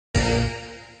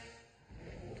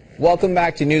Welcome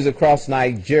back to News Across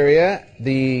Nigeria.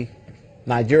 The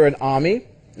Nigerian Army,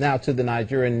 now to the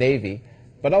Nigerian Navy,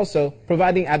 but also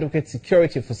providing adequate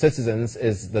security for citizens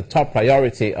is the top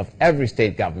priority of every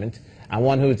state government, and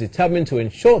one who is determined to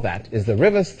ensure that is the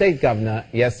Rivers State Governor,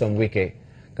 Nyesom Wike.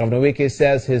 Governor Wike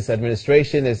says his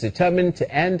administration is determined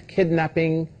to end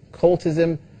kidnapping,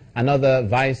 cultism, and other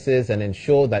vices and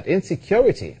ensure that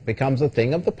insecurity becomes a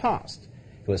thing of the past.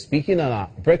 He was speaking on our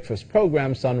breakfast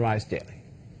program, Sunrise Daily.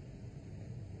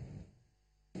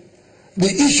 The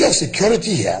issue of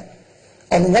security here,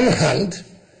 on one hand,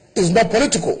 is not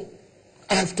political.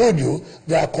 I have told you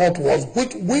there are court wars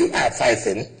which we are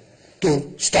fighting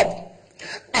to stop.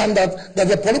 And that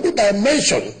there's a political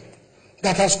dimension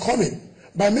that has come in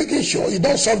by making sure you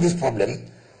don't solve this problem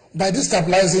by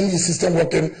destabilizing the system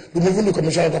working, removing the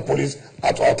commissioner of police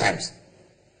at all times.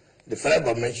 The federal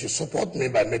government should support me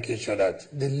by making sure that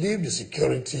they leave the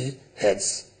security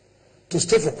heads to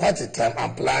stay for quite a time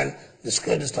and plan the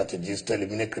security strategies to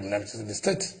eliminate criminality in the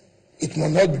state. It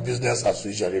must not be business as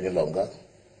usual any longer.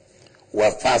 We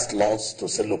have passed laws to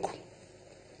say, look,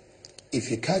 if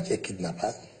you catch a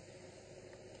kidnapper,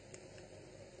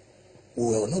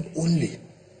 we are not only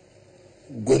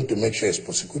going to make sure it's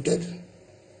prosecuted,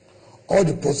 all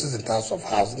the process in terms of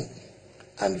housing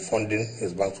and funding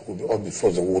his banks will be all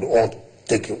before they would all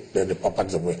take the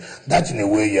properties away. That in a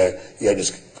way you're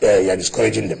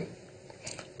discouraging them.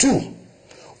 2,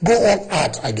 go all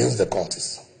out against the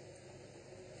cultists.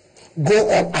 Go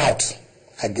all out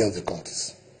against the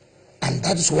cultists. And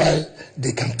that is why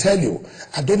they can tell you,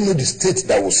 I don't know the state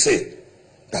that will say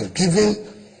that giving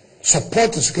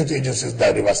support to security agencies by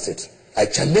River State. I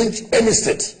challenge any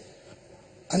state.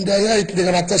 And they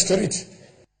can attest to it.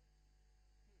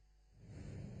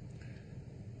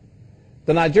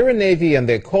 The Nigerian Navy and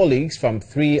their colleagues from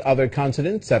 3 other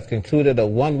continents have concluded a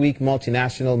 1-week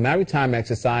multinational maritime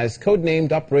exercise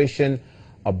codenamed Operation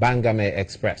Obangame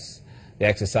Express. The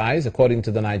exercise, according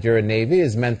to the Nigerian Navy,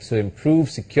 is meant to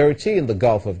improve security in the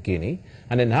Gulf of Guinea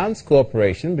and enhance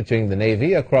cooperation between the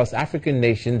Navy across African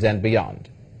nations and beyond.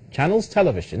 Channels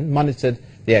Television monitored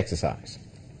the exercise.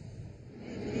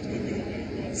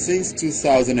 Since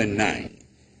 2009,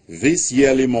 this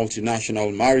yearly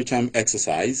multinational maritime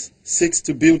exercise seeks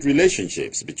to build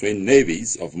relationships between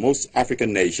navies of most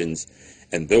African nations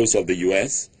and those of the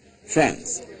US,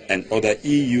 France, and other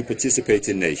EU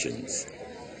participating nations.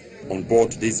 On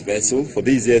board this vessel for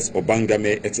this year's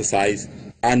Obangame exercise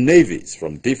are navies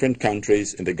from different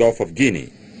countries in the Gulf of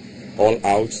Guinea, all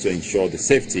out to ensure the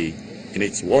safety in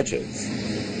its waters.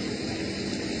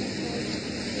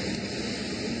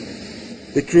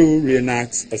 The crew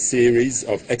reenacts a series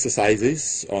of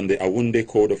exercises on the Awunde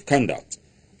Code of Conduct,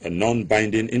 a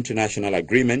non-binding international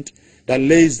agreement that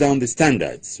lays down the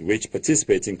standards which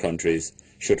participating countries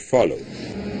should follow.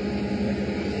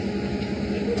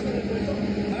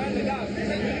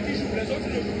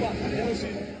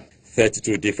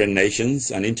 32 different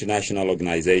nations and international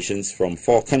organizations from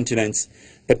 4 continents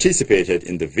participated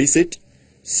in the visit,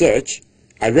 search,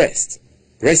 arrest,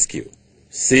 rescue,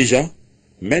 seizure,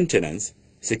 maintenance,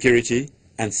 security,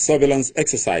 and surveillance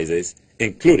exercises,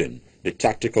 including the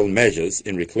tactical measures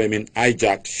in reclaiming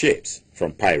hijacked ships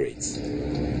from pirates.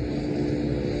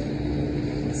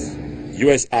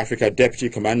 U.S. Africa Deputy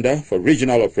Commander for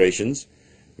Regional Operations,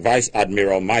 Vice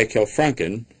Admiral Michael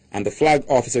Franken, and the Flag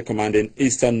Officer commanding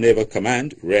Eastern Naval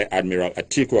Command, Rear Admiral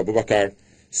Atiku Abubakar,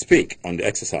 speak on the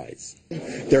exercise.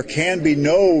 There can be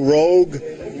no rogue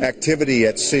activity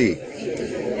at sea,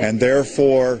 and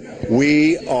therefore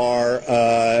we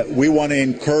want to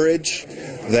encourage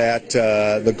that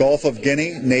the Gulf of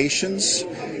Guinea nations,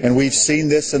 and we've seen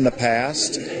this in the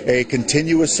past, a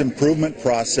continuous improvement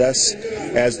process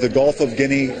as the Gulf of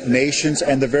Guinea nations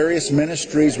and the various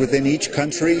ministries within each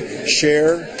country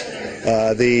share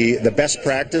the best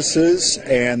practices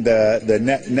and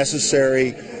the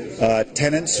necessary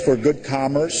tenets for good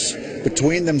commerce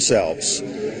between themselves.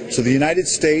 So the United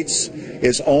States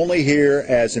is only here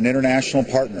as an international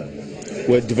partner.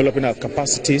 We're developing our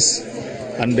capacities,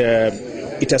 and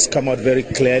it has come out very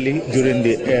clearly during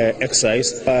the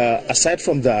exercise. Aside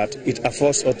from that, it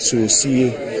affords us to see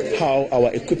how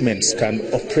our equipments can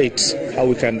operate,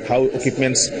 how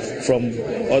equipments from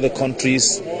other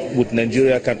countries with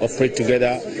Nigeria can operate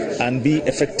together and be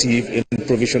effective in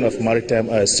provision of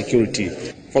maritime security.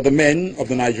 For the men of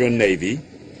the Nigerian Navy,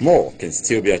 more can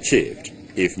still be achieved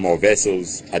if more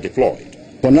vessels are deployed.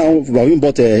 For now, we have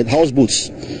bought houseboats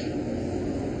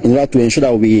in order to ensure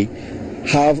that we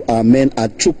have our men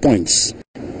at choke points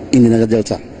in the Niger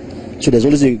Delta. So there's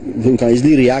always we can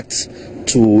easily react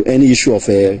to any issue of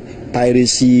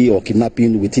piracy or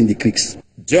kidnapping within the creeks.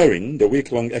 During the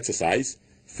week-long exercise,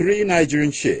 3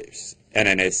 Nigerian ships,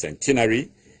 NNS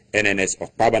Centenary, NNS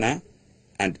Okpabana,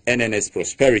 and NNS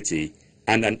Prosperity,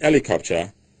 and an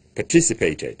helicopter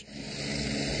participated.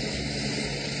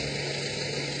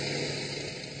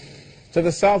 To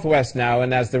the southwest now,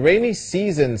 and as the rainy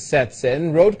season sets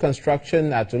in, road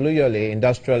construction at Oluyole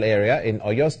Industrial Area in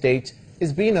Oyo State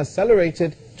is being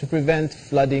accelerated to prevent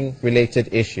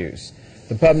flooding-related issues.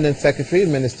 The Permanent Secretary,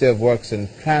 Ministry of Works and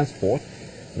Transport,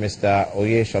 Mr.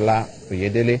 Oyeshola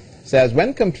Oyedele, says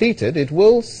when completed, it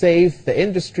will save the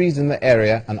industries in the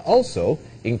area and also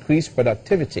increase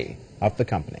productivity of the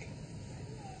company.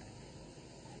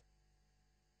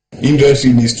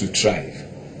 Industry needs to thrive.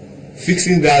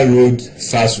 Fixing that road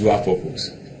serves dual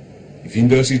purpose. If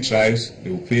industry thrives, they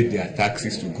will pay their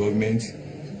taxes to government,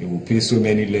 they will pay so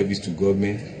many levies to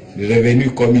government. The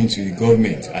revenue coming to the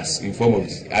government as in form of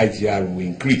the IGR will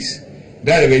increase.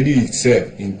 That revenue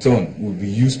itself, in turn, will be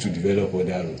used to develop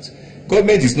other roads.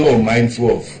 Government is not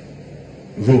unmindful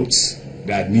of roads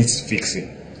that needs fixing.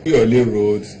 Oluyole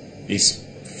Road is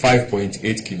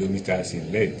 5.8 kilometers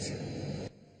in length.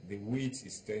 The width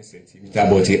is 10 centimeters,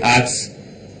 but it adds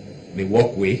the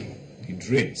walkway, the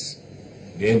drains.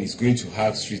 Then it's going to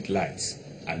have street lights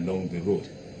along the road.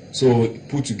 So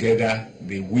put together,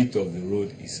 the width of the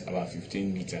road is about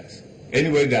 15 meters.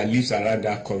 Anyone that lives around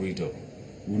that corridor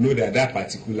will know that that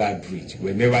particular bridge,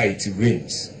 whenever it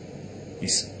rains,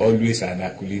 is always an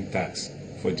Herculean task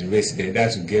for the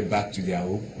residents to get back to their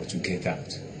home or to get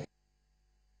out.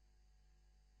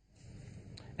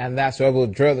 And that's where we'll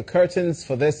draw the curtains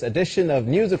for this edition of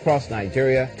News Across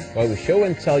Nigeria, where we show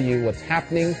and tell you what's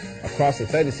happening across the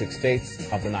 36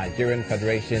 states of the Nigerian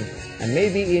Federation and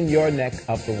maybe in your neck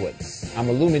of the woods. I'm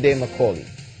Olumide Macaulay.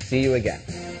 See you again.